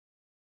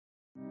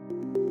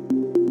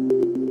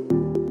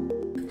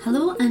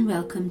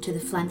welcome to the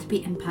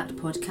Philanthropy Impact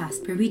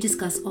podcast, where we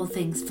discuss all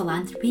things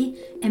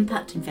philanthropy,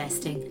 impact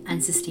investing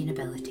and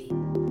sustainability.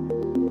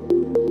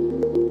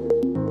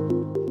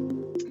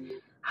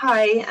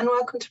 Hi, and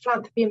welcome to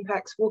Philanthropy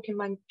Impact's Walk in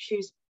My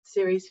Shoes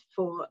series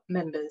for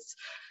members.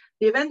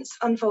 The events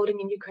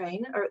unfolding in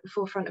Ukraine are at the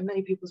forefront of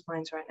many people's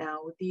minds right now,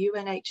 with the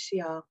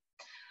UNHCR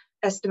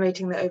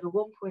estimating that over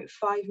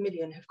 1.5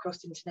 million have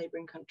crossed into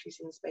neighbouring countries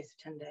in the space of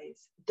 10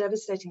 days. A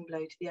devastating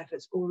blow to the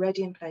efforts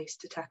already in place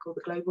to tackle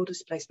the global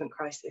displacement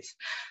crisis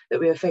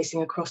that we are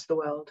facing across the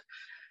world.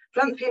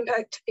 Philanthropy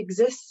Impact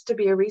exists to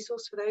be a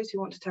resource for those who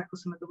want to tackle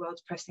some of the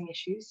world's pressing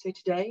issues. So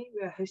today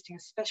we are hosting a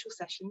special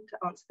session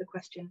to answer the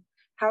question,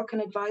 how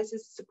can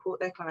advisors support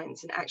their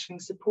clients in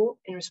actioning support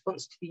in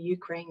response to the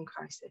Ukraine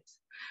crisis?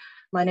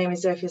 My name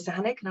is Zofia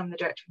Sahanik, and I'm the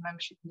Director of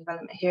Membership and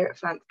Development here at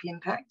Philanthropy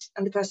Impact,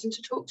 and the person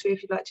to talk to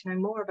if you'd like to know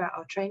more about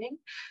our training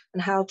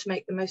and how to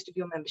make the most of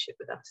your membership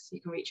with us. You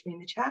can reach me in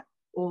the chat,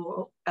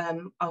 or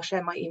I'll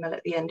share my email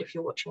at the end if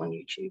you're watching on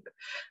YouTube.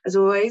 As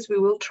always, we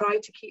will try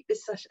to keep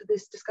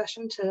this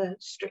discussion to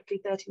strictly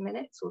 30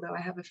 minutes, although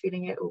I have a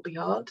feeling it will be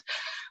hard.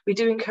 We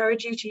do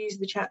encourage you to use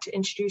the chat to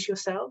introduce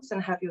yourselves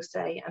and have your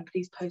say, and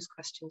please pose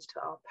questions to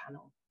our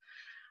panel.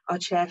 Our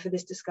chair for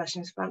this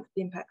discussion is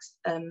Philanthropy Impact's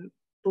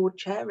Board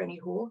Chair Rennie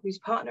Hoare, who's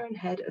partner and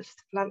head of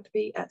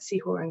philanthropy at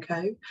Hoare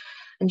Co.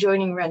 And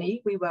joining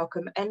Rennie, we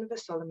welcome Enver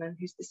Solomon,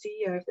 who's the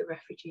CEO of the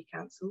Refugee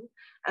Council,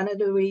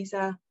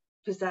 Anna-Louisa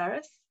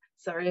Psarras,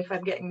 sorry if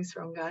I'm getting this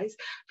wrong, guys,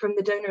 from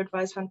the donor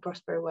advised fund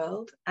Prospero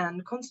World,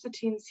 and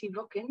Konstantin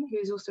Sivokhin, who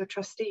is also a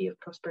trustee of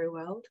Prospero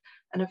World,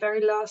 and a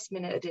very last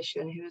minute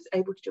addition who was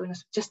able to join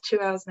us with just 2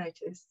 hours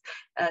notice,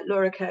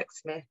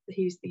 Kyrke-Smith,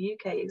 who's the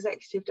UK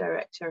Executive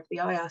Director of the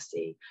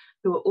IRC,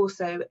 who are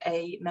also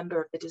a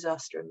member of the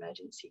Disaster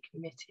Emergency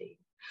Committee.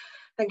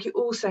 Thank you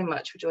all so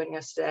much for joining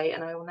us today,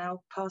 and I will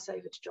now pass over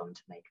to John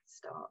to make a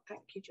start.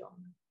 Thank you,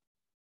 John.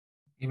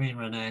 You mean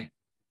Renee?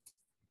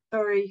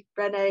 Sorry,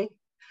 Renee.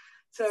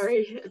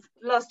 Sorry,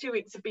 the last 2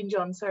 weeks have been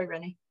John. Sorry,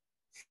 Rennie.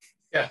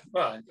 Yeah,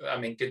 well, I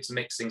mean, good to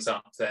mix things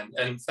up then.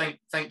 And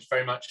thanks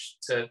very much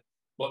to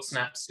what's an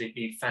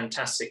absolutely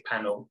fantastic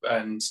panel,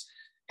 and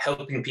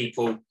helping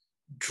people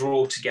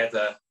draw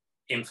together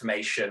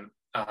information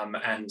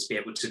and be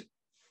able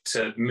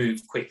to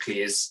move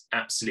quickly is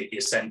absolutely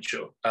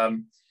essential.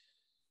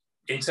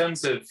 In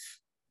terms of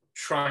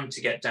trying to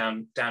get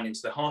down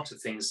into the heart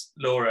of things,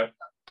 Laura,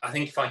 I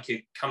think if I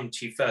could come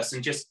to you first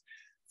and just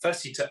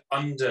firstly to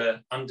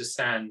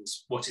understand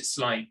what it's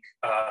like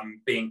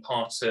being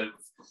part of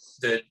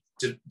the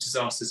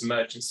Disasters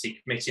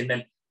Emergency Committee, and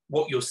then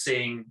what you're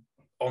seeing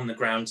on the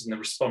ground and the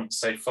response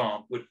so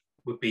far would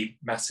be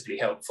massively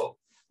helpful.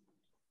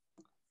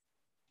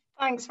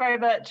 Thanks very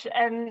much.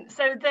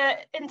 So the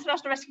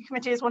International Rescue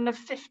Committee is one of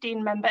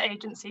 15 member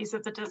agencies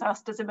of the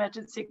Disasters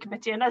Emergency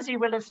Committee, and as you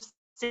will have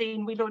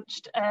seen, we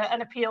launched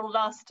an appeal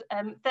last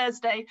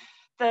Thursday.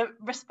 The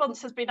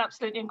response has been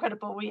absolutely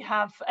incredible. We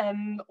have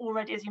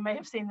already, as you may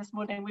have seen this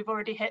morning, we've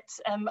already hit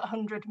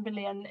 100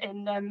 million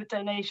in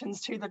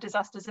donations to the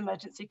Disasters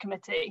Emergency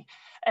Committee.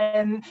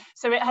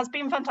 So it has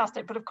been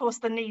fantastic, but of course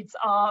the needs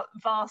are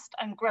vast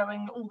and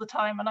growing all the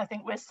time, and I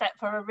think we're set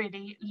for a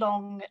really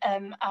long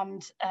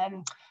and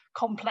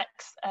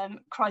complex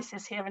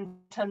crisis here in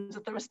terms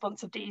of the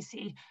response of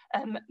DEC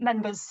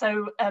members.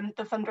 So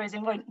the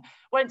fundraising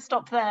won't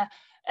stop there.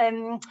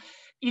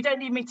 You don't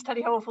need me to tell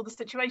you how awful the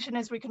situation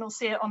is. We can all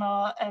see it on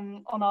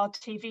our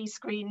TV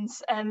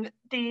screens.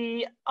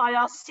 The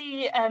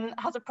IRC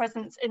has a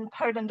presence in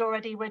Poland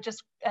already. We're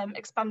just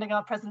expanding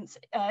our presence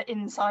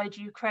inside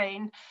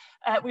Ukraine.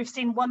 We've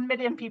seen 1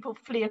 million people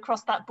flee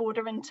across that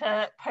border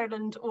into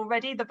Poland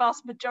already. The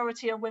vast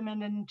majority are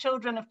women and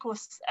children. Of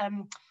course,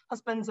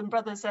 husbands and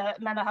brothers,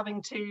 men are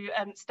having to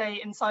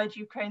stay inside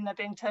Ukraine. They're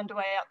being turned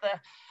away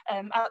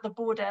at the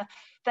border.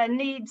 Their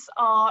needs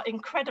are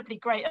incredibly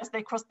great as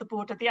they cross the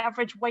border. The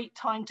average wait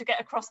time to get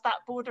across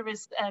that border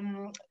is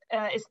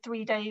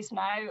 3 days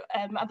now,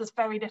 and there's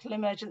very little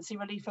emergency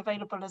relief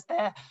available as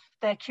they're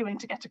queuing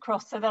to get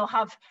across. So they'll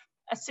have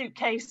a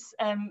suitcase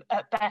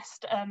at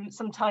best,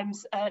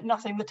 sometimes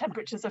nothing. The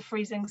temperatures are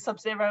freezing,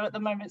 sub-zero at the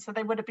moment, so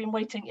they would have been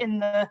waiting in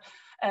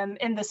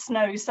the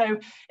snow. So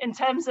in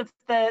terms of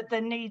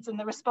the needs and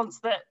the response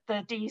that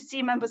the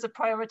DEC members are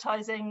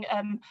prioritising,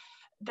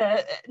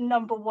 the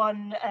number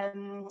one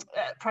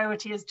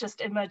priority is just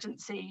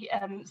emergency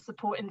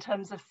support in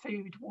terms of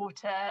food,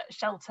 water,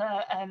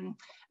 shelter,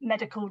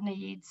 medical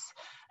needs.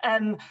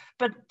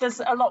 But there's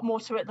a lot more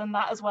to it than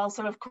that as well.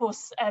 So of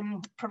course,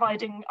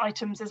 providing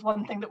items is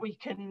one thing that we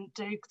can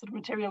do, sort of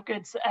material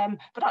goods,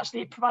 but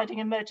actually providing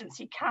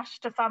emergency cash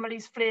to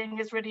families fleeing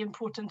is really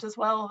important as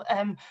well.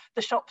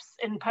 The shops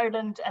in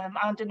Poland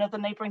and in other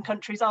neighbouring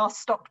countries are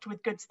stocked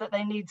with goods that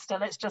they need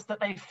still. It's just that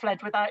they've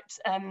fled without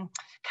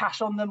cash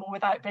on them or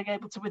without being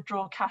able to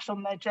withdraw cash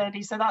on their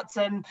journey. So that's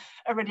a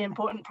really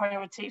important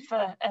priority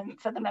for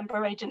the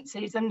member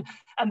agencies. And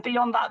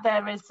beyond that,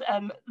 there is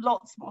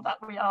lots more that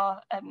we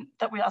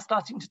are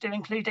starting to do,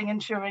 including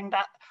ensuring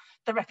that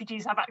the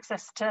refugees have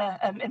access to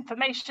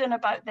information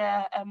about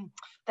their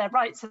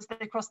rights as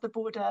they cross the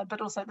border,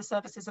 but also the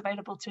services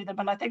available to them.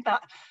 And I think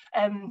that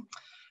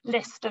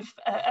list of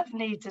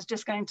needs is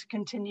just going to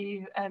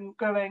continue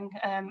growing,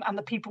 and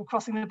the people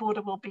crossing the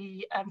border will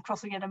be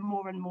crossing in a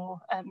more and more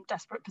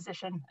desperate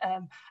position.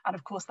 And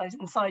of course, those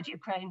inside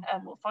Ukraine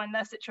will find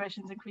their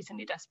situations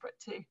increasingly desperate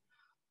too.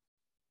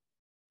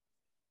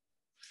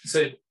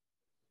 So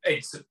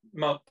it's a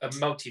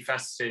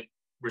multifaceted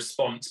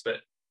response,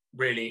 but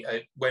really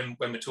when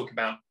we're talking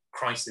about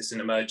crisis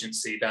and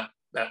emergency,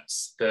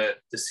 that's the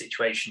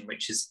situation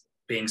which is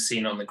being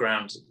seen on the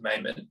ground at the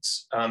moment.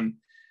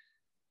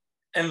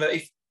 Enver,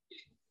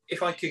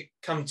 if I could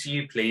come to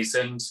you, please,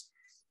 and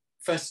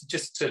first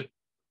just to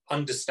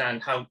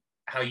understand how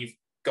you've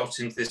got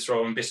into this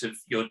role and a bit of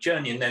your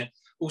journey, and then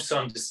also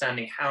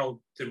understanding how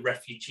the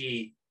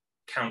Refugee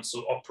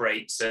Council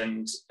operates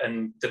and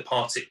the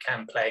part it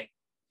can play.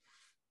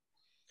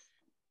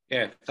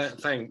 Yeah,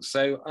 thanks.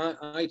 So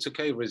I took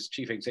over as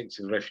Chief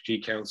Executive of the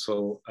Refugee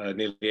Council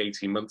nearly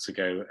 18 months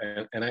ago,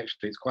 and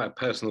actually it's quite a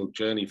personal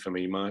journey for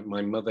me. My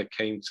mother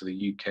came to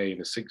the UK in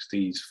the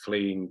 60s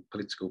fleeing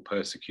political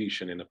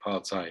persecution in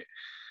apartheid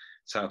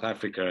South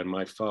Africa, and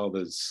my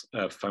father's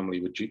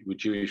family were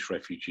Jewish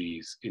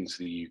refugees into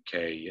the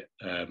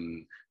UK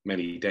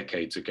many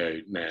decades ago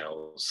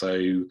now.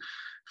 So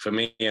for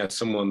me, as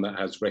someone that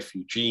has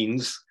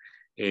refugees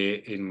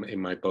in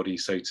my body,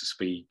 so to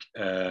speak,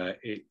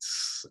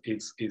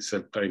 it's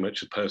a very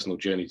much a personal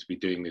journey to be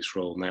doing this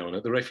role now. And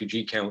at the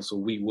Refugee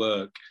Council, we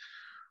work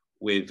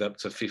with up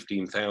to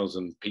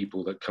 15,000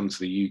 people that come to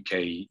the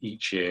UK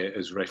each year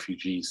as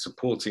refugees,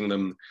 supporting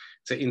them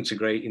to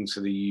integrate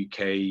into the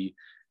UK,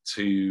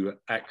 to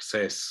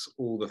access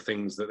all the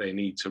things that they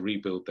need to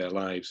rebuild their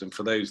lives. And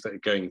for those that are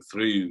going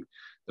through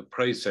the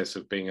process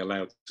of being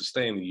allowed to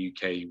stay in the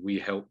UK, we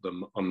help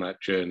them on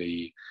that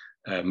journey,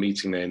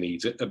 meeting their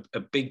needs. A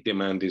big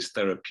demand is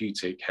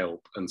therapeutic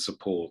help and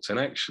support. And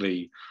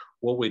actually,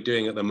 what we're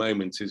doing at the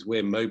moment is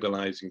we're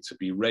mobilizing to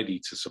be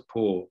ready to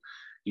support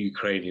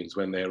Ukrainians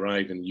when they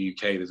arrive in the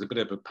UK. There's a bit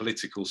of a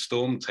political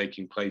storm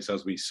taking place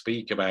as we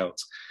speak about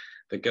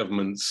the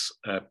government's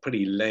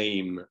pretty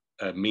lame,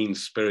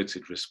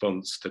 mean-spirited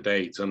response to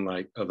date,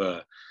 unlike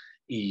other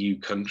EU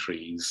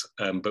countries.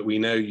 But we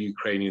know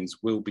Ukrainians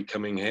will be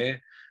coming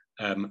here,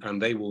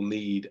 and they will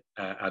need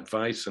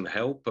advice and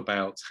help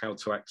about how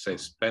to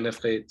access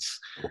benefits,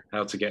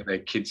 how to get their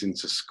kids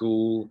into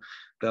school.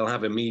 They'll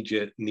have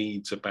immediate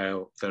needs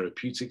about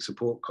therapeutic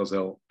support because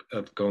they'll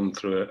have gone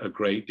through a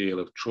great deal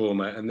of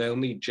trauma, and they'll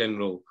need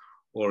general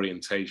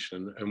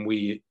orientation. And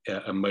we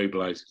are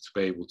mobilizing to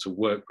be able to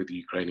work with the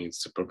Ukrainians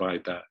to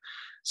provide that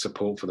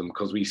support for them,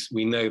 because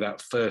we know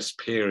that first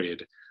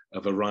period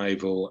of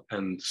arrival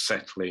and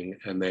settling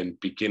and then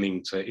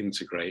beginning to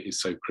integrate is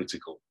so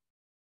critical.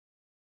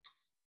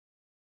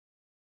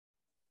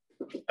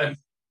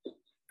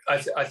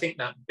 I think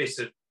that bit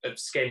of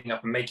scaling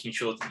up and making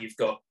sure that you've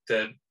got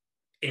the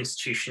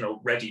institutional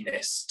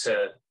readiness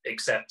to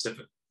accept of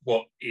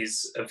what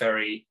is a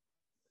very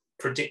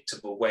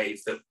predictable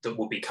wave that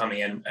will be coming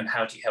in, and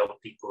how do you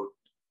help people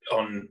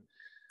on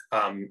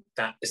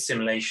that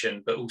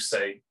assimilation, but also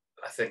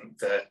I think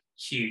the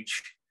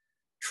huge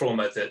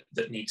trauma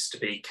that needs to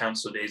be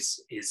counselled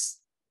is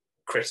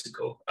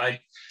critical. I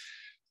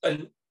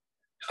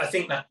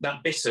think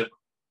that bit of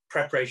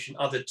preparation,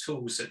 other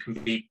tools that can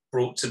be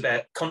brought to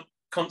bear.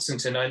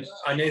 Konstantin,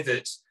 I know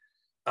that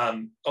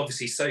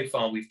obviously so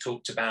far we've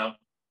talked about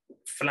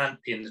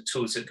philanthropy and the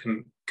tools that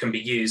can be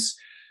used.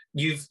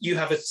 You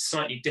have a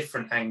slightly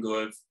different angle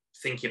of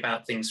thinking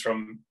about things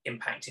from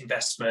impact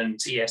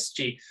investment,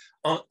 ESG.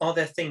 Are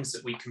there things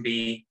that we can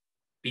be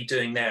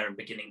doing there and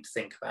beginning to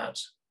think about?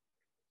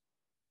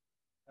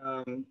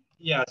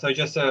 Yeah, so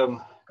just kind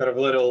of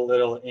a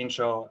little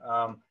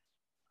intro.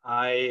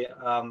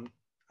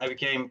 I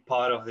became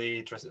part of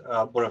the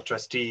board of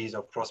trustees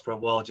of Prospero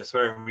World just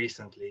very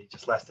recently,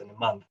 just less than a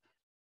month.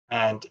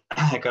 And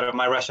kind of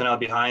my rationale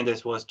behind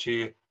this was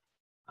to,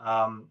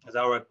 as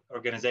our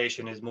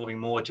organization is moving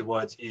more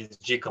towards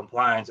ESG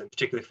compliance, and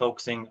particularly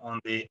focusing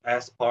on the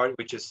S part,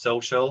 which is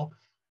social.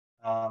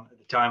 At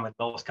the time when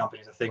most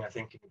companies are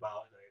thinking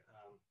about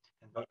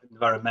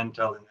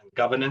environmental and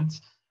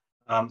governance.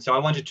 So I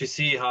wanted to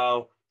see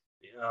how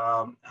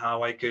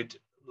I could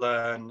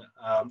learn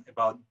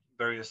about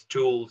various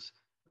tools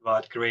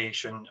about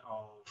creation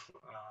of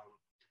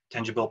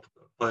tangible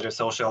positive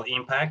social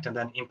impact, and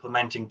then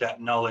implementing that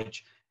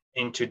knowledge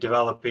into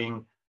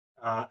developing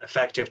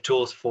effective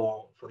tools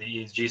for the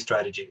ESG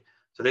strategy.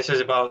 So this is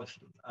about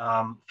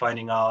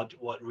finding out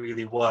what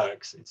really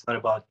works. It's not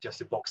about just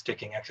a box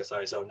ticking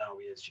exercise. Oh, now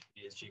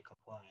ESG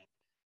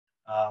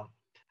compliant.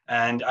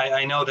 And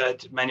I know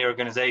that many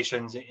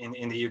organizations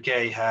in the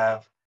UK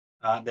have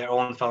their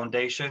own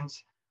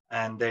foundations,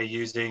 and they're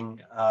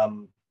using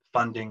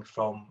funding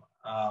from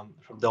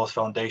those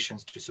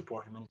foundations to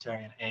support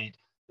humanitarian aid.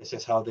 This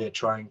is how they're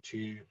trying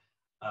to,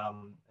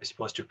 I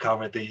suppose, to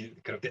cover the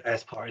kind of the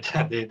S part,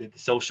 the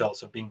social,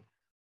 so being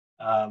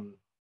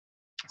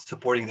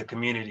supporting the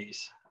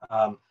communities.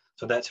 So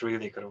So that's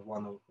really kind of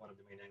one of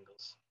the main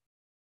angles.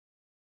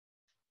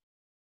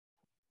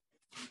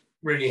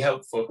 Really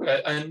helpful.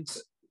 And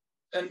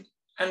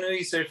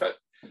Anna-Louisa, if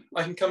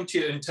I can come to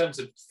you in terms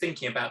of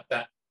thinking about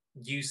that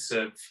use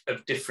of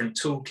different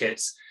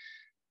toolkits,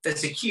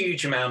 there's a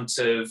huge amount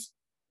of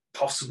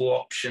possible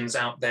options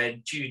out there,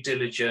 due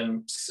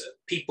diligence,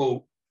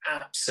 people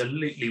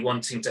absolutely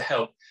wanting to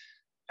help.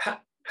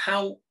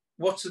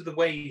 What are the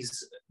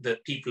ways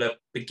that people are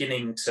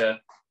beginning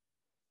to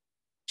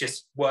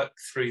just work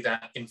through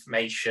that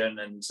information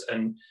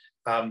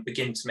and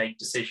begin to make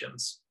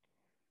decisions?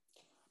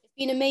 It's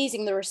been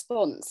amazing, the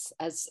response,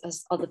 as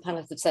other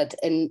panelists have said,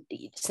 and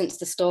since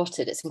the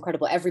started, it's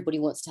incredible. Everybody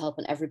wants to help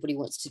and everybody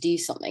wants to do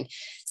something.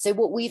 So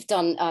what we've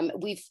done,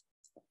 we've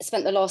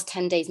spent the last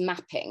 10 days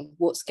mapping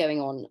what's going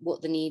on,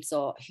 what the needs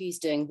are, who's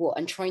doing what,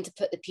 and trying to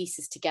put the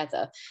pieces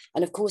together.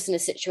 And of course, in a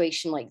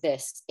situation like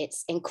this,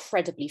 it's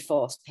incredibly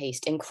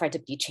fast-paced,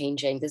 incredibly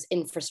changing. There's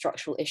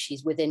infrastructural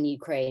issues within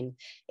Ukraine.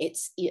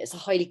 It's a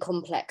highly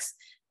complex,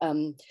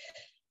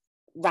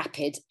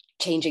 rapid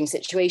changing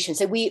situation.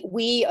 So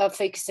we are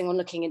focusing on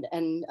looking at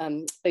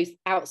both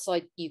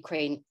outside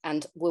Ukraine,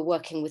 and we're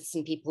working with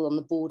some people on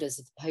the borders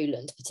of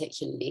Poland,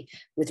 particularly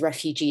with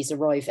refugees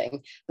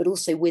arriving, but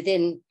also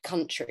within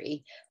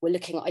country, we're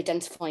looking at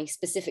identifying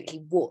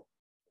specifically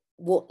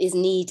what is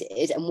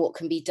needed and what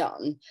can be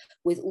done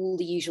with all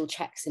the usual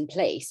checks in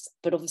place.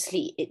 But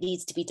obviously it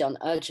needs to be done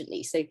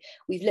urgently. So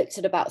we've looked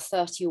at about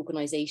 30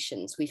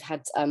 organisations. We've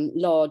had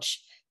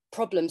large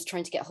problems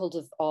trying to get hold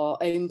of our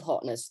own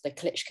partners. The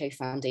Kyrke-Smith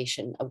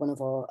Foundation are one of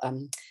our,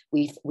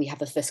 we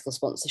have a fiscal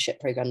sponsorship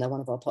program, they're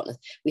one of our partners.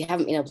 We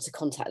haven't been able to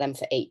contact them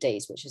for 8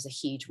 days, which is a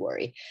huge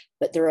worry.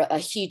 But there are a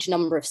huge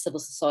number of civil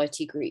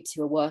society groups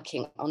who are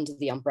working under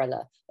the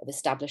umbrella of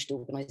established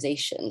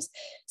organisations.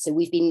 So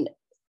we've been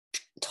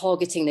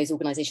targeting those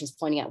organisations,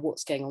 finding out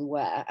what's going on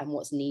where and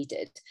what's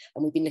needed.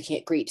 And we've been looking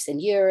at groups in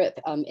Europe,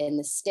 in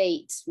the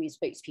States. We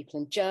spoke to people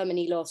in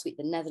Germany last week,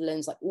 the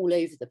Netherlands, like all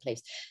over the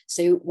place.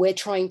 So we're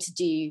trying to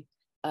do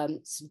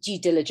some due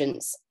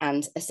diligence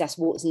and assess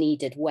what's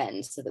needed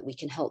when, so that we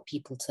can help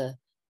people to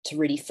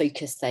really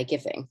focus their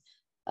giving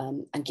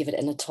and give it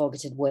in a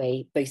targeted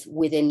way, both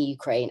within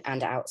Ukraine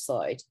and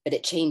outside. But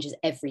it changes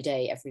every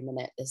day, every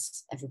minute,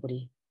 as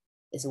everybody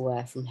is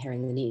aware from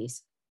hearing the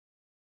news.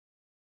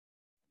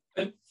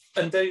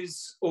 And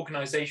those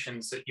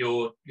organisations that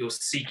you're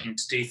seeking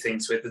to do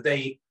things with, are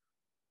they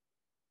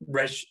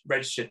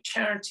registered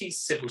charities,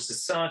 civil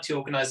society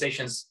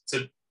organisations? So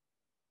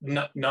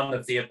none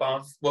of the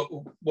above. What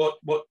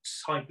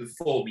type of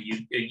form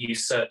are you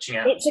searching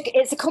out?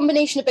 It's a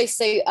combination of both.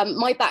 So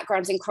my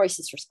background's in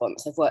crisis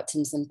response. I've worked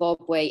in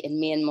Zimbabwe, in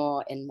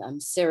Myanmar,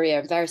 in Syria,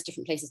 and various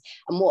different places.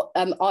 And what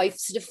I've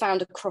sort of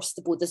found across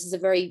the board, this is a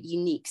very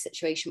unique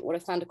situation, but what I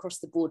found across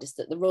the board is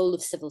that the role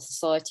of civil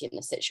society in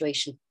a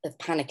situation of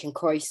panic and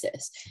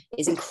crisis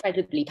is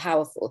incredibly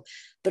powerful.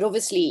 But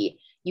obviously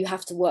you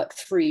have to work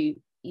through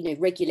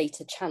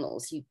regulated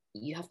channels.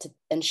 You have to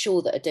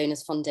ensure that a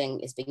donor's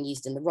funding is being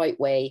used in the right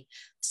way.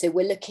 So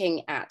we're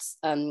looking at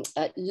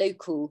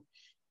local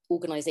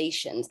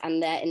organisations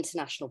and their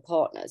international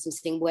partners and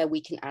seeing where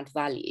we can add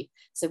value.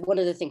 So one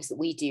of the things that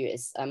we do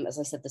is, as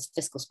I said, this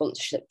fiscal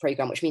sponsorship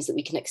programme, which means that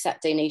we can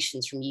accept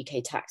donations from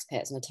UK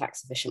taxpayers in a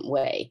tax efficient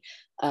way.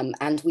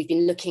 And we've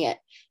been looking at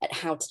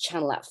how to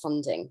channel that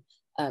funding.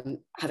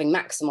 Having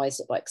maximised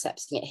it by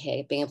accepting it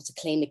here, being able to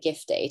claim a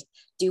gift aid,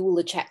 do all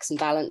the checks and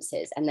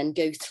balances, and then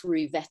go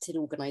through vetted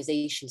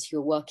organisations who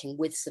are working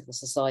with civil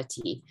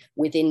society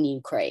within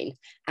Ukraine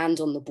and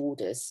on the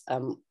borders,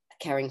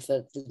 caring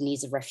for the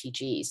needs of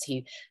refugees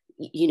who,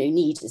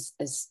 need,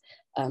 as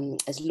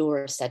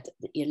Laura said,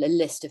 a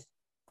list of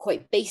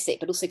quite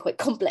basic but also quite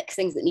complex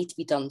things that need to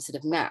be done sort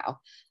of now.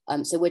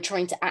 So we're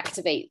trying to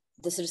activate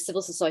the sort of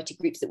civil society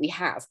groups that we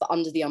have, but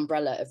under the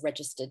umbrella of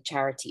registered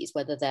charities,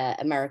 whether they're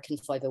American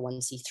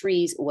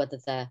 501c3s or whether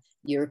they're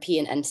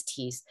European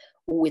entities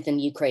or within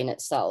Ukraine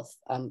itself,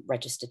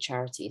 registered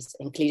charities,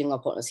 including our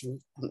partners who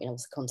haven't been able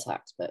to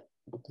contact, but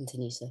we'll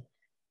continue to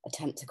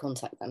attempt to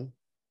contact them.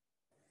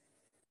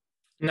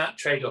 And that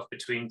trade-off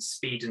between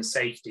speed and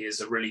safety is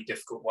a really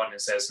difficult one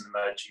as there's an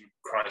emerging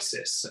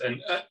crisis.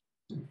 And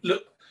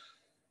look,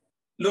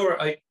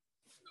 Laura,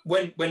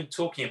 when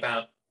talking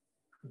about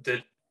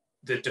the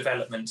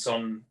developments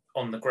on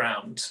the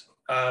ground,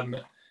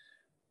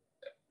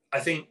 I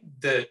think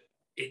that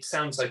it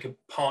sounds like a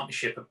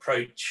partnership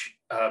approach.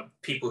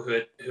 People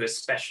who are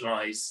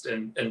specialised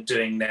and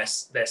doing their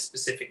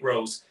specific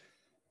roles.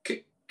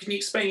 Can you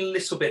explain a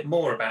little bit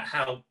more about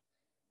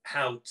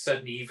how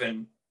certainly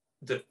even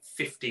the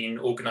 15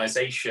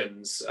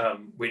 organisations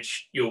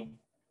which you're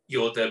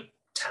the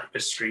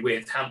tapestry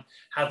with, how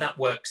that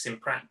works in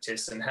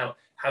practice, and how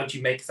do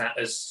you make that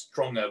as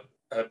strong a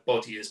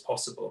body as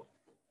possible?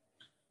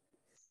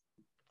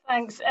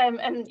 Thanks.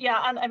 And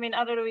yeah, and I mean,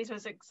 Anna-Louisa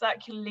was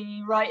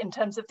exactly right in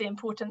terms of the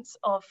importance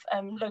of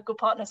local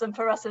partners. And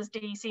for us as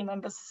DEC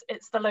members,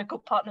 it's the local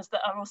partners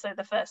that are also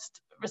the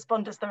first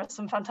responders. There are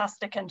some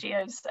fantastic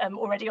NGOs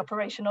already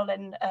operational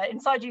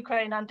inside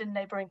Ukraine and in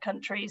neighbouring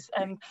countries.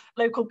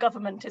 Local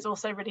government is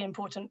also really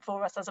important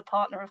for us as a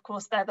partner. Of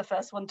course, they're the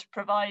first one to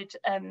provide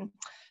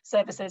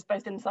services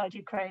both inside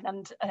Ukraine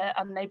and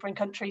neighbouring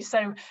countries.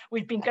 So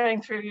we've been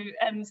going through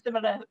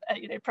similar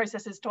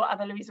processes to what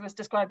Anna-Louisa was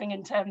describing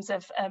in terms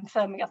of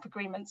firming up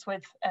agreements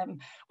with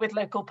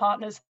local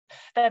partners.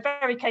 They're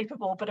very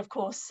capable, but of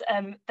course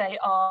they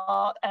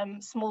are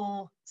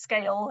small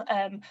scale,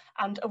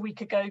 and a week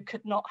ago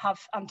could not have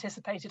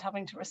anticipated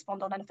having to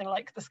respond on anything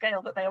like the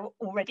scale that they are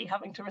already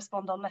having to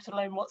respond on, let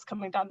alone what's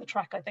coming down the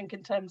track, I think,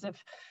 in terms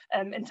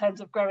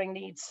of growing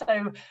needs.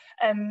 So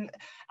and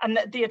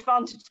the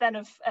advantage then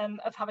of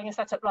having a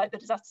setup like the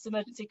Disasters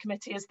Emergency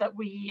Committee is that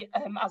we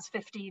as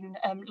 15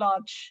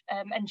 large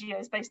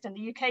NGOs based in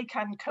the UK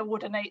can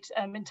coordinate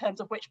in terms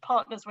of which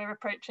partners we're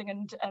approaching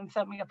and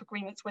firming up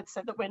agreements with,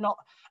 so that we're not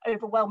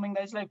overwhelming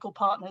those local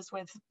partners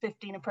with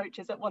 15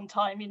 approaches at one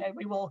time.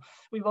 We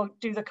will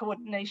do the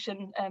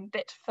coordination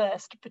bit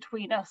first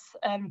between us,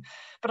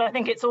 but I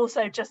think it's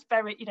also just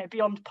very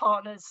beyond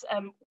partners.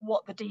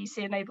 What the DEC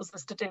enables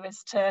us to do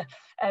is to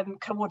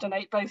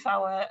coordinate both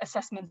our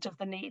assessment of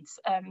the needs,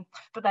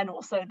 but then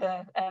also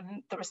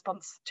the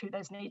response to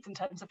those needs in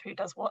terms of who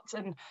does what.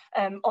 And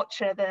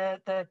OCHA,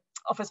 the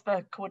Office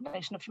for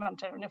Coordination of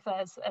Humanitarian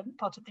Affairs,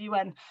 part of the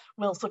UN,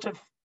 will sort of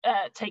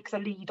take the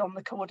lead on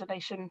the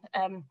coordination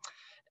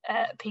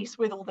piece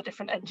with all the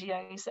different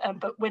NGOs,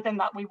 but within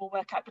that we will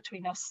work out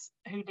between us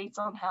who leads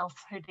on health,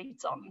 who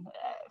leads on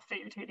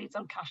food, who leads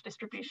on cash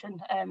distribution,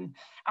 and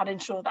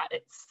ensure that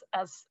it's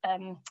as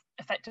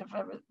effective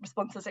a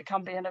response as it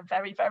can be in a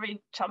very,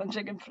 very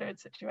challenging and fluid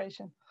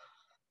situation.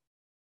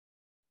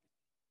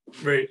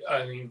 Really,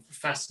 I mean,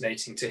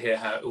 fascinating to hear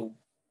how it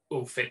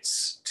all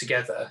fits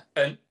together.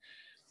 And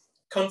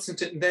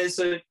Konstantin, there's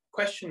a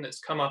question that's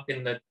come up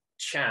in the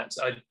chat.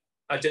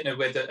 I don't know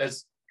whether,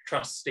 as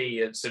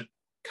trustee, as a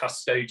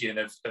custodian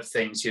of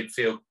things, you'd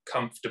feel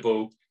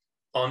comfortable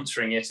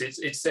answering it.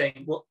 It's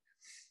saying, what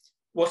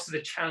are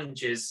the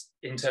challenges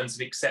in terms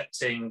of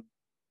accepting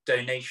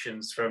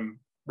donations from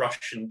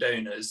Russian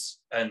donors,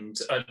 and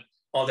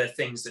are there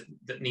things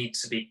that need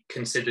to be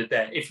considered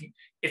there?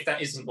 If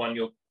that isn't one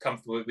you're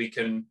comfortable with, we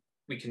can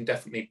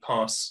definitely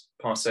pass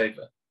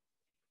over.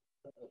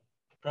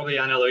 Probably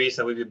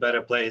Anna-Louisa would be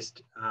better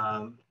placed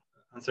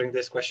answering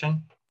this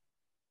question.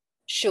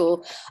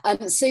 Sure.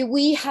 So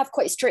we have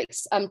quite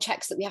strict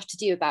checks that we have to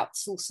do about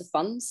source of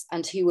funds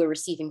and who we're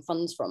receiving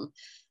funds from,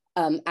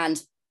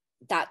 and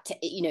that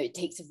it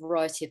takes a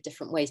variety of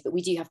different ways, but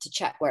we do have to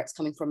check where it's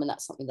coming from, and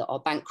that's something that our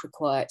bank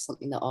requires,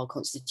 something that our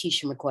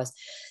constitution requires.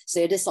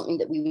 So it is something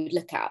that we would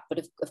look at, but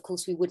of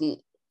course we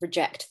wouldn't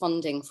reject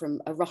funding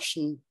from a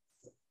Russian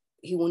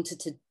who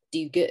wanted to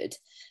do good.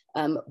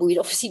 But we'd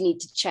obviously need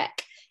to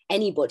check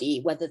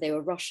anybody, whether they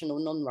were Russian or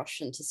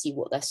non-Russian, to see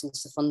what their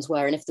source of funds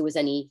were, and if there was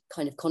any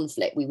kind of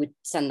conflict, we would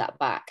send that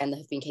back. And there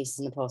have been cases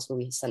in the past where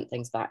we sent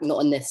things back,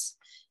 not in this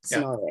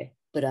scenario,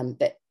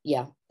 but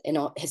yeah,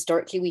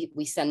 historically we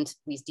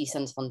do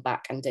send funds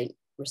back and don't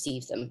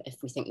receive them if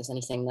we think there's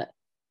anything that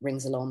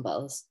rings alarm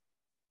bells.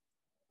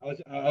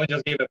 I would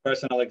just give a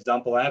personal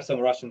example. I have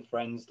some Russian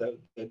friends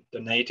that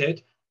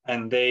donated,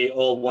 and they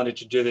all wanted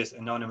to do this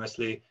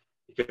anonymously,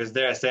 because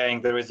they're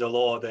saying there is a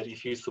law that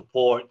if you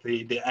support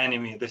the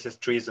enemy, this is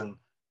treason.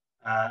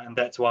 And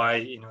that's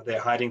why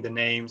they're hiding the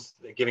names,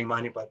 they're giving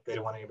money, but they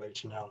don't want anybody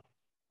to know.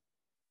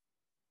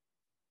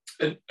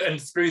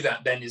 And through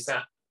that, then, is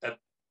that a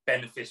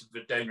benefit of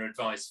the donor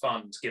advised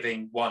fund,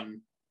 giving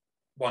one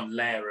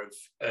layer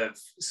of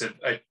sort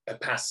of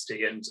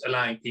opacity and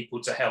allowing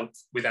people to help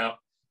without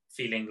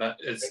feeling that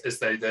as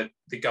though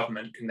the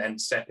government can then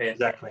step in?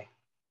 Exactly.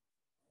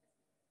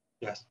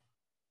 Yes.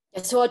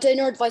 So our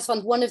donor advised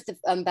fund, one of the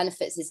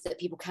benefits is that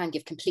people can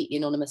give completely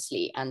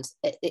anonymously, and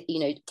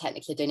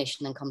technically a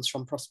donation then comes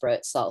from Prospero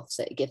itself,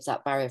 so it gives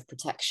that barrier of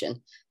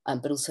protection,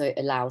 but also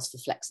allows for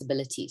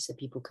flexibility, so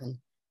people can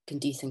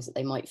do things that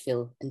they might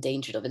feel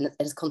endangered of. And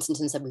as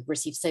Konstantin said, we've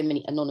received so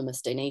many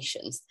anonymous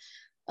donations.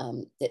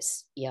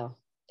 It's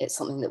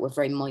something that we're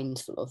very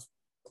mindful of.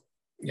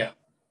 Yeah,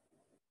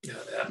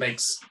 that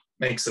makes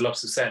a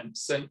lot of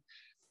sense. And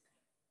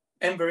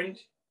Enver,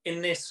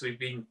 in this, we've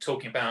been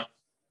talking about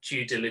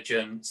due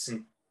diligence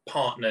and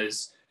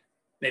partners.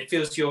 It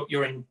feels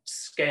you're in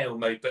scale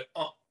mode, but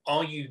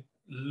are you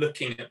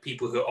looking at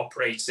people who are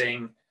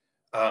operating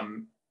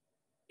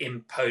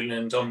in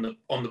Poland on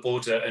the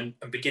border and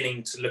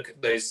beginning to look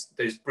at those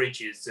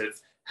bridges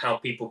of how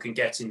people can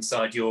get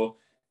inside your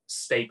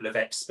stable of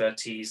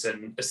expertise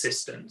and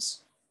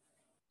assistance?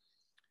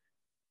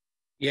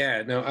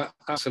 Yeah, no,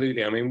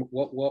 absolutely. I mean,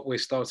 what we're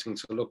starting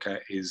to look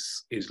at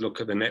is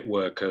look at the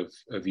network of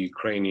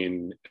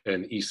Ukrainian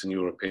and Eastern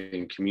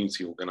European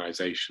community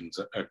organisations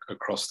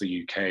across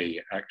the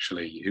UK,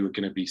 actually, who are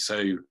going to be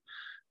so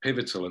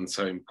pivotal and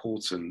so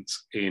important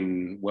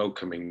in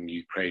welcoming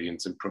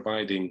Ukrainians and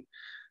providing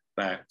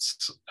that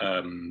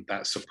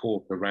that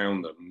support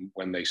around them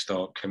when they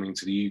start coming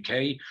to the UK,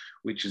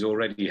 which is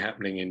already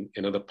happening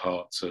in other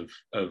parts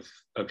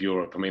of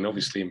Europe. I mean,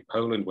 obviously in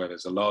Poland, where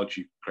there's a large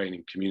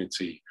Ukrainian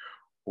community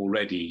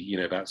already, you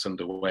know, that's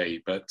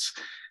underway. But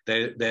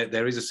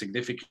there is a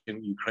significant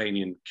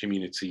Ukrainian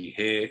community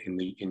here in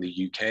the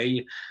UK,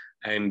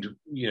 and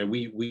you know,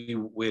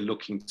 we're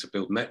looking to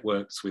build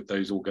networks with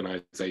those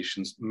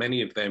organisations. Many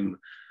of them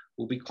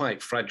will be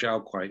quite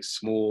fragile, quite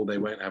small. They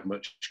won't have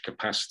much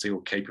capacity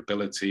or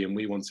capability, and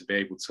we want to be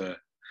able to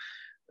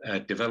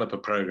develop a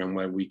program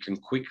where we can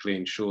quickly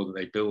ensure that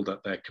they build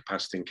up their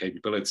capacity and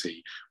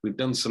capability.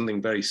 We've done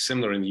something very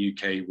similar in the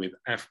UK with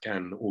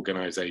Afghan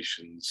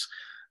organisations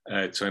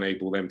to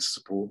enable them to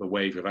support the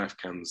wave of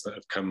Afghans that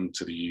have come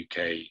to the UK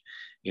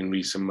in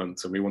recent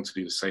months, and we want to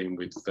do the same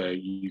with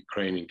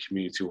Ukrainian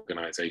community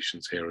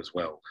organisations here as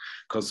well,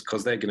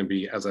 because they're going to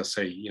be, as I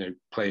say, you know,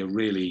 play a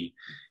really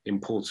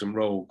important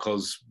role,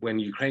 because when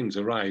Ukrainians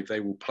arrive, they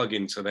will plug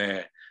into their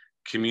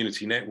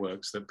community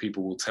networks that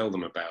people will tell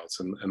them about,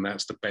 and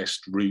that's the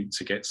best route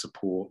to get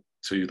support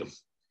to them.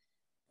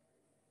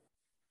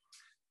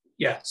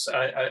 Yes,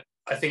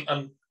 I think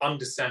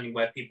understanding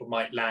where people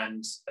might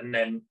land and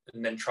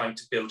then trying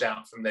to build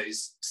out from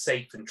those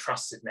safe and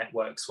trusted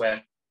networks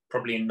where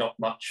probably not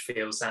much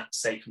feels that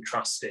safe and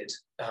trusted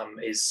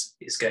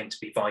is going to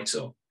be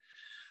vital.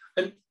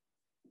 And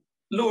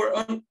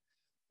Laura,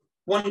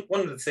 one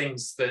of the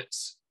things that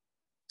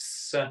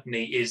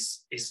certainly is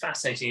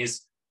fascinating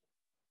is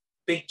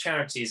big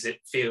charities, it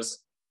feels,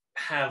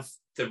 have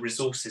the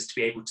resources to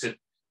be able to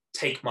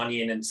take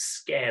money in and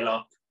scale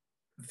up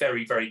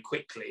very, very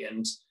quickly.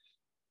 And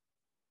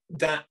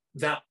that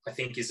I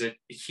think is a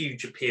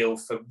huge appeal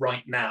for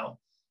right now.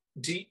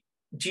 Do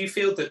you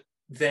feel that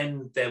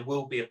then there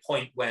will be a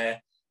point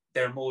where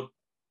there are more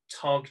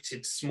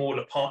targeted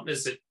smaller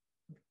partners that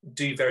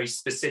do very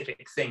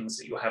specific things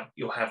that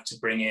you'll have to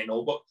bring in,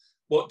 or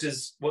what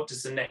does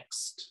the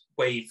next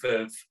wave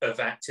of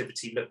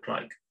activity look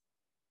like?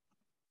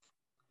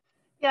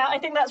 Yeah, I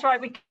think that's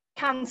right. We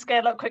can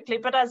scale up quickly,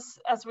 but as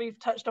we've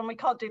touched on, we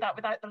can't do that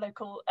without the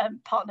local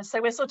partners.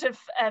 So we're sort of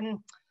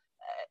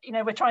you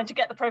know, we're trying to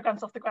get the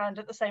programs off the ground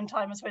at the same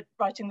time as we're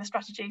writing the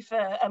strategy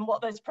for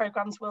what those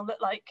programs will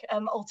look like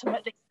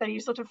ultimately. So you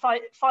sort of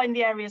find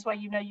the areas where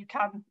you know you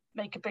can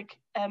make a big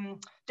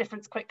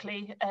difference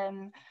quickly,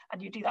 and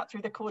you do that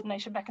through the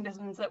coordination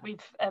mechanisms that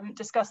we've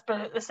discussed.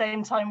 But at the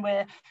same time,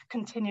 we're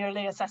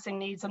continually assessing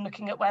needs and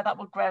looking at where that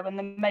will grow, and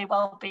there may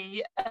well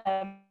be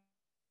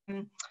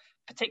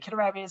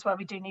particular areas where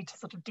we do need to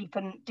sort of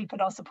deepen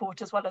our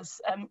support as well as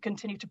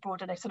continue to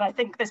broaden it. And I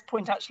think this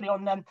point actually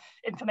on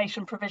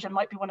information provision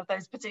might be one of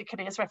those,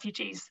 particularly as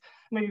refugees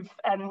move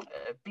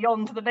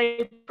beyond the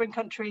neighbouring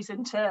countries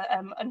into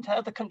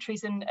other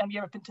countries in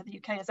Europe, into the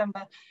UK, as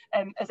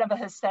Enver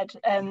has said.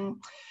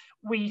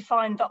 We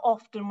find that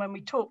often when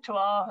we talk to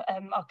our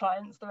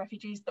clients, the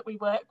refugees that we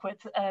work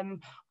with,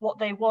 what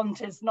they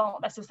want is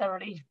not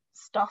necessarily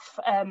stuff,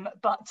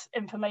 but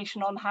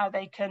information on how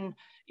they can,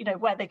 you know,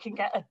 where they can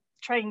get a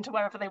train to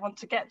wherever they want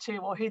to get to,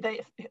 or who they,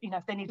 you know,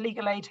 if they need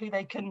legal aid, who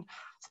they can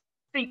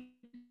speak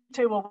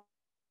to, or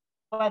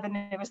where the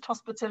nearest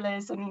hospital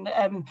is. And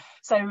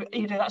so,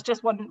 you know, that's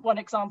just one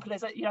example.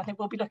 Is that, you know, I think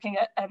we'll be looking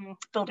at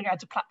building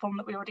out a platform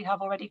that we already have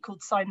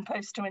called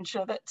Signpost, to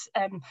ensure that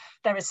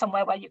there is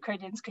somewhere where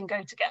Ukrainians can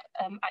go to get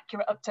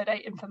accurate,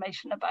 up-to-date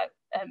information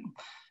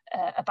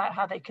about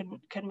how they can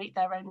meet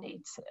their own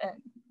needs.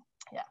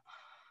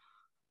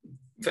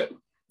 Yeah.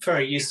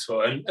 Very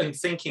useful. And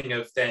thinking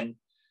of then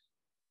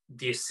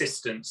the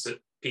assistance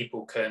that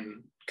people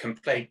can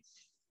play.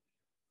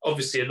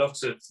 Obviously, a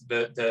lot of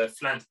the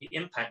philanthropy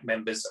impact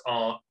members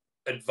are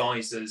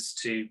advisors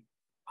to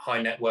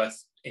high net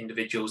worth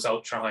individuals,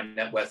 ultra high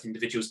net worth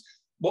individuals.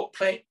 What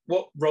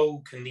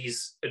role can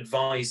these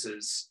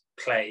advisors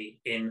play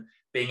in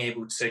being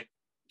able to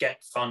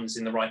get funds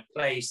in the right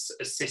place,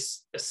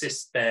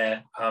 assist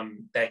their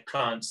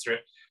clients through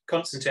it?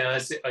 Konstantin,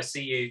 I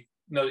see you.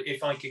 No,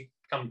 if I could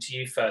come to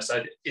you first.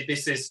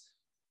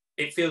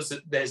 It feels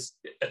that there's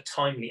a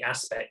timely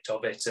aspect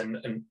of it,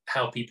 and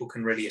how people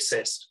can really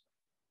assist.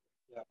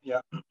 Yeah.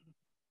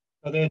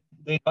 So the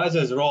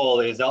advisor's role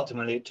is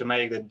ultimately to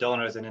make the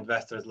donors and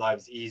investors'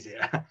 lives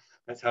easier.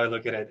 That's how I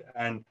look at it.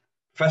 And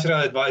professional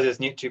advisors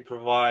need to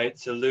provide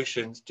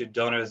solutions to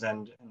donors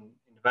and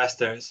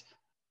investors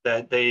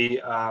that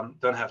they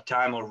don't have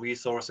time or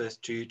resources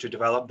to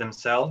develop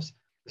themselves.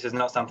 This is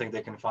not something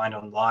they can find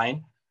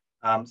online.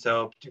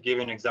 So to give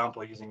you an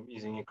example,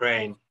 using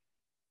Ukraine,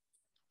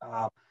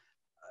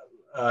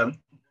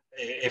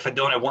 if a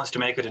donor wants to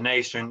make a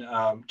donation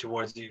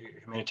towards the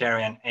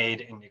humanitarian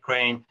aid in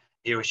Ukraine,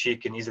 he or she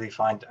can easily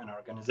find an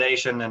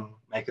organization and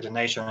make a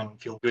donation and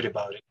feel good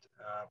about it.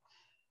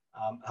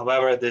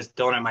 However, this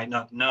donor might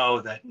not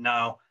know that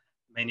now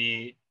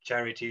many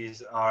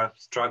charities are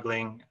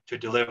struggling to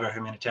deliver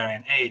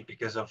humanitarian aid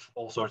because of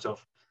all sorts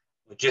of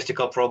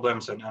logistical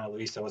problems, and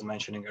Anna-Louisa was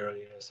mentioning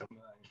earlier, some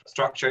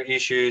infrastructure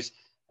issues,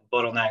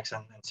 bottlenecks,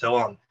 and so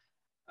on.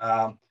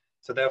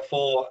 So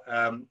therefore,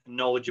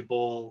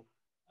 knowledgeable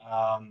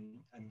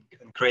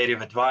and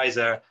creative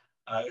advisor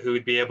who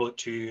would be able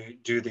to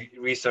do the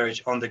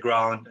research on the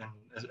ground, and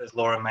as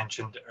Laura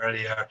mentioned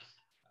earlier,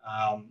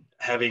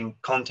 having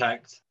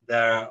contacts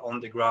there on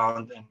the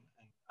ground and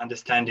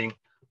understanding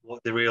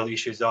what the real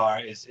issues are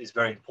is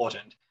very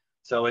important.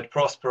 So at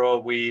Prospero,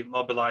 we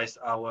mobilized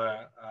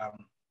our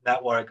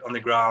network on the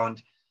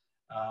ground.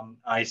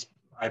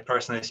 I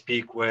personally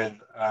speak with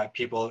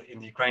people in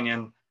the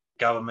Ukrainian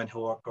government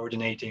who are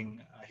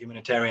coordinating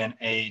humanitarian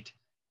aid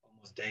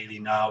almost daily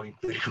now,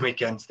 including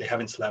weekends. They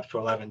haven't slept for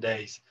 11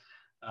 days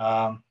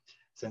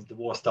since the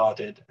war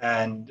started.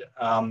 And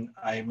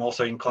I'm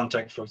also in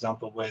contact, for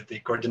example, with the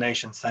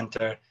coordination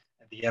center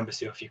at the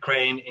Embassy of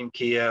Ukraine in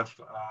Kiev.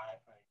 I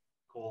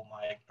call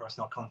my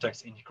personal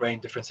contacts in Ukraine,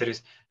 different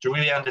cities, to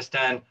really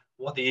understand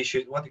what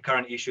the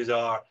current issues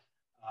are,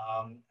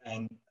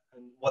 and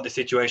what the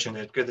situation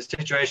is, because the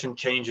situation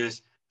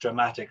changes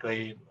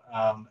dramatically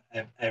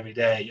every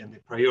day, and the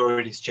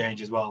priorities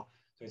change as well.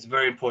 So it's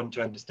very important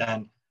to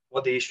understand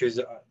what the issues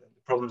are, the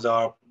problems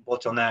are,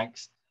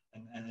 bottlenecks,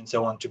 and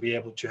so on, to be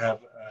able to have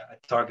a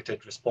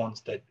targeted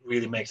response that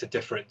really makes a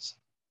difference.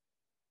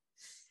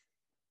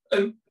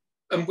 And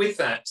with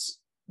that,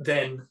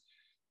 then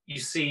you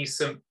see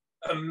some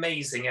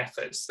amazing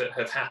efforts that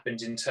have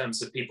happened in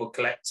terms of people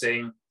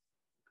collecting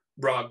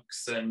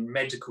rugs and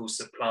medical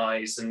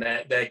supplies, and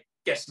they're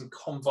getting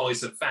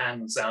convoys of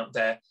vans out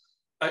there.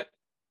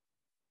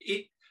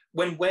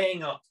 When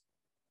weighing up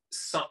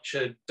such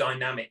a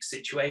dynamic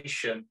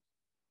situation,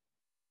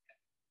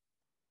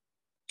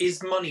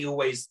 is money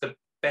always the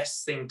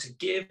best thing to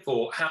give,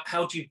 or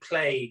how do you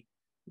play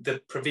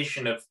the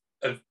provision of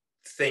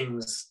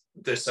things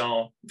that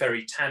are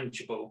very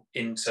tangible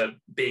into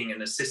being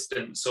an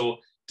assistance, or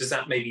does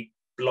that maybe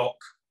block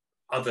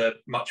other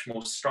much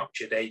more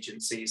structured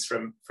agencies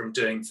from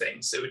doing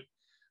things? So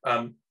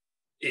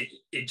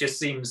it just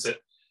seems that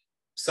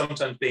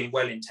sometimes being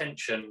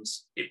well-intentioned,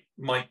 it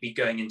might be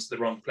going into the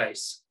wrong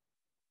place.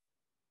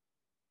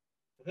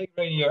 I think,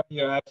 Rennie,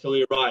 you're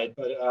absolutely right.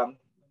 But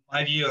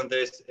my view on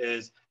this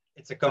is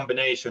it's a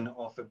combination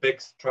of a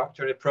big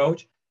structured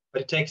approach,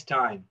 but it takes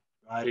time,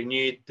 right? You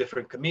need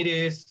different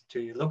committees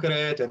to look at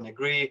it and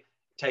agree. It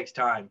takes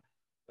time,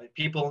 but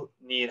people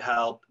need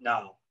help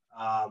now.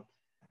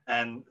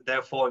 And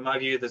therefore, in my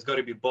view, there's got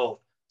to be both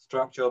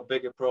structural,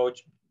 big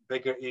approach,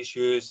 bigger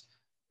issues,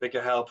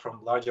 bigger help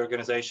from large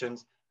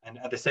organizations, and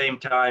at the same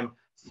time,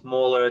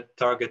 smaller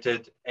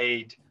targeted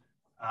aid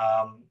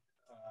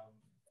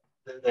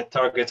that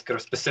targets kind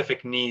of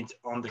specific needs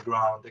on the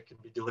ground that can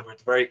be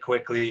delivered very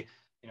quickly.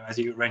 You know, as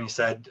Rennie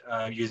said,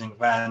 using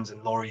vans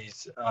and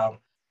lorries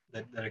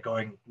that are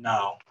going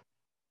now.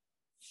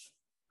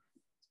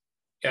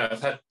 Yeah,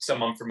 I've had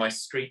someone from my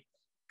street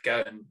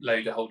go and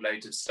load a whole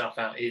load of stuff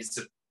out. It's,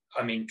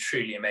 I mean,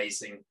 truly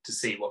amazing to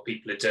see what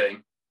people are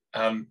doing.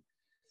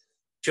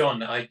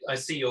 John, I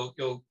see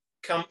you're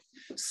come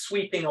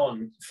sweeping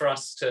on for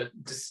us to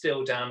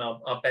distill down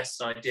our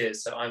best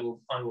ideas. So I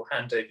will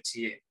hand over to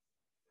you.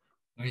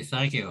 Okay,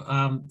 thank you.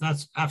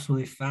 That's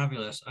absolutely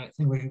fabulous. I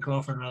think we can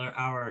go for another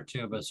hour or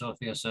two, but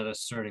Sophia said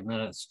it's 30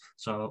 minutes,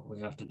 so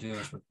we have to do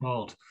as we're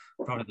told.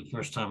 Probably the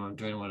first time I'm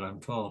doing what I'm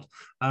told.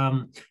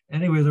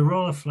 Anyway, the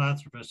role of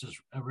philanthropists is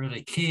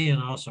really key,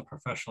 and also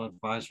professional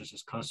advisors,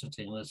 as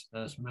Konstantin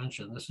has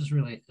mentioned. This is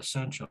really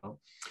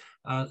essential.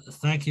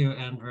 Thank you,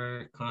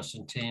 Enver,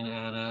 Konstantin,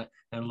 Anna,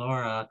 and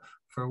Laura,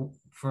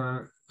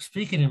 for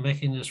speaking and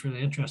making this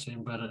really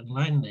interesting but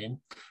enlightening,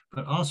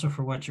 but also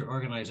for what your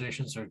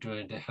organizations are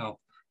doing to help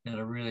in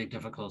a really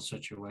difficult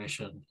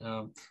situation.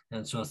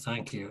 And so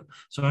thank you.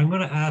 So I'm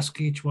going to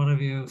ask each one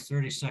of you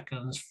 30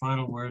 seconds,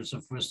 final words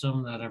of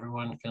wisdom that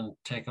everyone can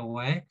take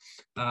away.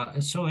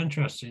 It's so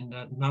interesting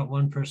that not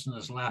one person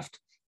is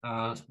left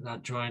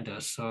that joined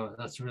us. So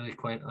that's really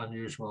quite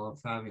unusual and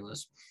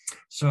fabulous.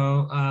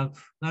 So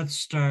let's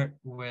start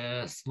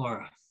with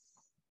Laura.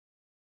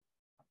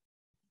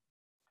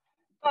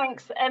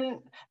 Thanks.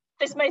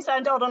 This may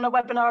sound odd on a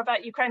webinar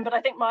about Ukraine, but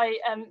I think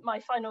my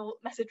final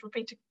message would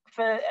be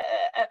for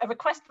a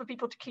request for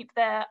people to keep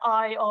their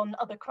eye on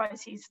other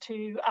crises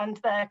too, and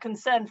their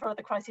concern for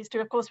other crises too.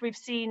 Of course, we've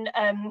seen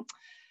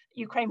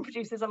Ukraine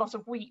produces a lot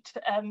of wheat.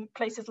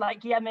 Places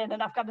like Yemen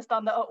and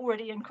Afghanistan that are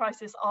already in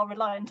crisis are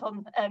reliant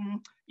on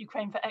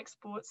Ukraine for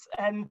exports.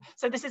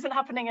 So this isn't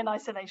happening in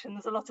isolation.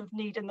 There's a lot of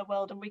need in the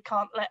world, and we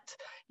can't let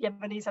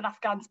Yemenis and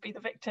Afghans be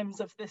the victims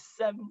of this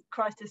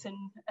crisis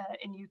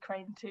in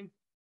Ukraine too.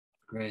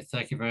 Great,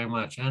 thank you very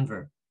much.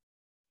 Enver.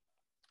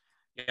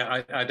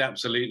 Yeah, I'd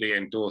absolutely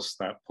endorse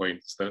that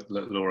point that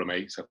Laura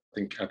makes. I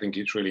think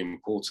it's really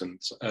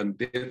important. And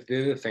the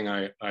other thing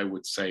I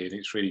would say, and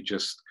it's really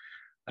just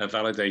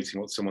validating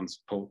what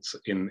someone's put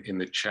in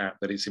the chat,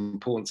 that it's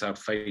important to have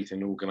faith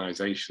in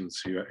organizations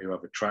who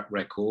have a track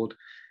record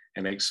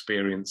and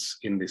experience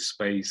in this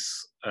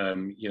space.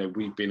 You know,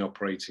 we've been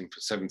operating for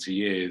 70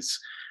 years.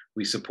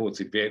 We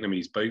supported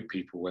Vietnamese boat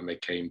people when they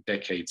came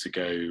decades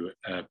ago,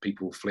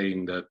 people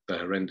fleeing the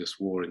horrendous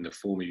war in the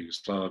former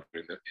Yugoslavia,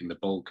 in the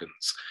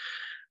Balkans.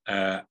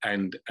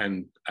 and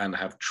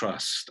have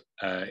trust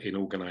in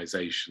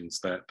organisations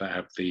that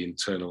have the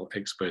internal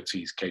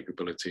expertise,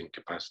 capability, and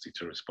capacity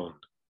to respond.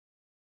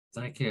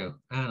 Thank you,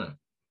 Anna.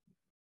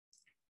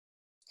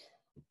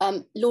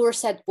 Laura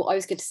said what I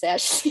was going to say.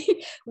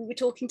 Actually, we were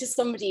talking to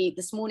somebody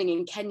this morning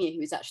in Kenya who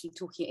was actually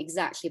talking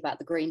exactly about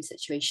the grain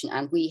situation,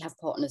 and we have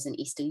partners in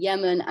Eastern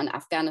Yemen and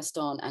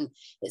Afghanistan, and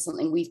it's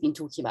something we've been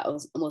talking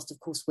about. Whilst of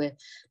course we're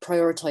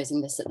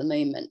prioritising this at the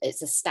moment,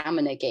 it's a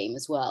stamina game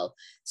as well.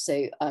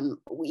 So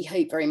we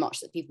hope very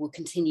much that people will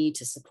continue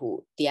to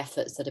support the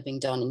efforts that are being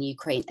done in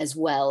Ukraine as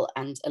well,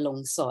 and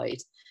alongside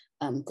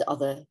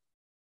the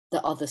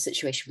other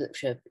situations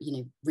which are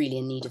really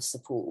in need of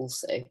support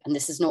also. And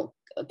this is not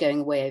going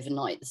away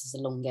overnight. This is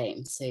a long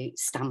game. So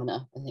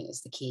stamina, I think,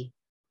 is the key.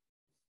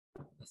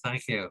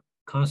 Thank you.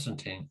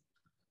 Konstantin.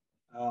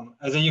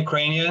 As a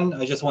Ukrainian,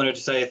 I just wanted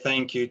to say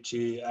thank you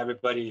to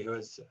everybody who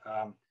has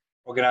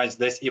organized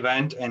this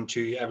event, and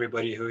to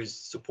everybody who is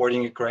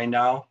supporting Ukraine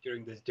now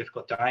during these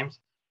difficult times.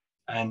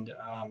 And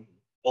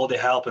all the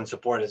help and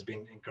support has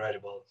been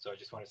incredible. So I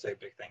just want to say a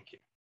big thank you.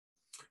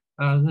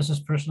 This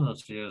is personal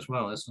to you as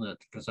well, isn't it?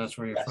 Because that's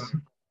where you're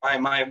from.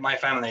 My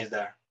family is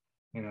there.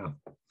 Yeah.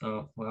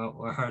 Oh, well,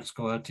 our hearts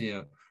go out to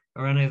you.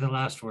 Rennie, the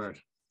last word.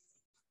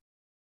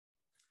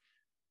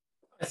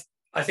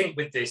 I think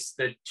with this,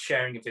 the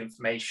sharing of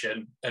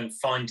information and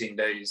finding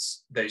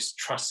those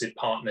trusted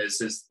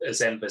partners,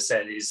 as Enver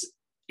said,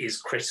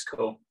 is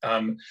critical.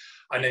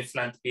 I know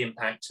Philanthropy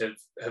Impact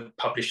have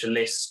published a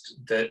list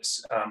that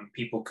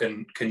people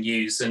can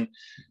use, and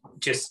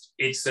just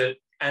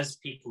as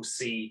people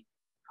see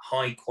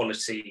high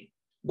quality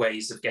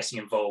ways of getting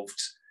involved,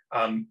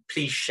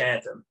 please share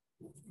them.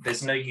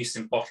 There's no use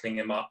in bottling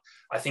them up.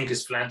 I think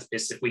as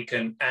philanthropists, if we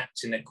can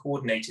act in a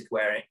coordinated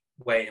way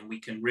and we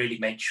can really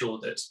make sure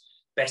that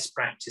best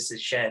practice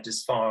is shared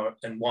as far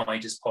and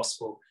wide as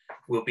possible,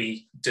 we'll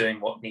be doing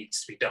what needs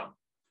to be done.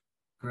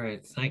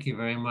 Great, thank you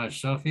very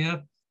much.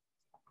 Sophia?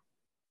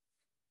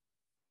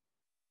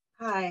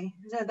 Hi,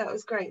 no, that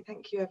was great.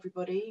 Thank you,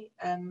 everybody.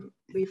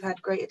 We've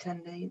had great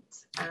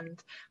attendance,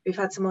 and we've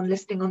had someone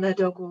listening on their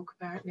dog walk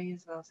apparently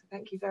as well. So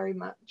thank you very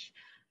much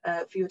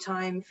for your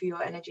time, for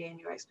your energy and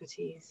your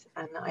expertise.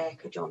 And I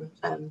echo John,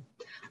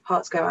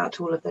 hearts go out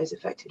to all of those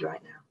affected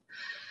right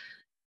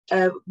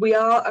now. We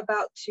are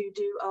about to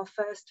do our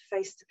first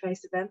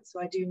face-to-face event, so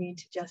I do need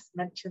to just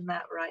mention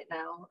that right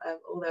now,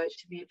 although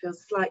to me it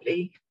feels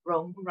slightly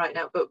wrong right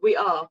now, but we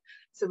are.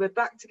 So we're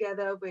back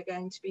together. We're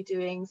going to be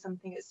doing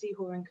something at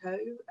Hoare Co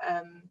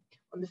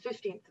on the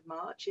 15th of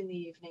March in the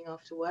evening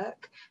after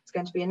work. It's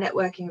going to be a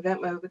networking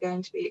event where we're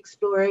going to be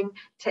exploring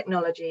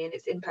technology and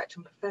its impact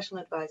on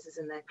professional advisors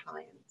and their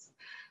clients.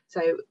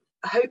 So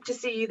I hope to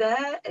see you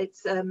there.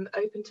 It's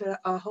open to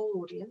our whole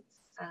audience,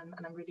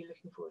 and I'm really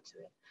looking forward to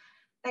it.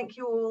 Thank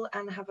you all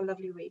and have a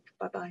lovely week.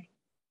 Bye-bye.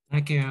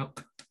 Thank you.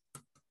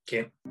 Thank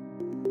you.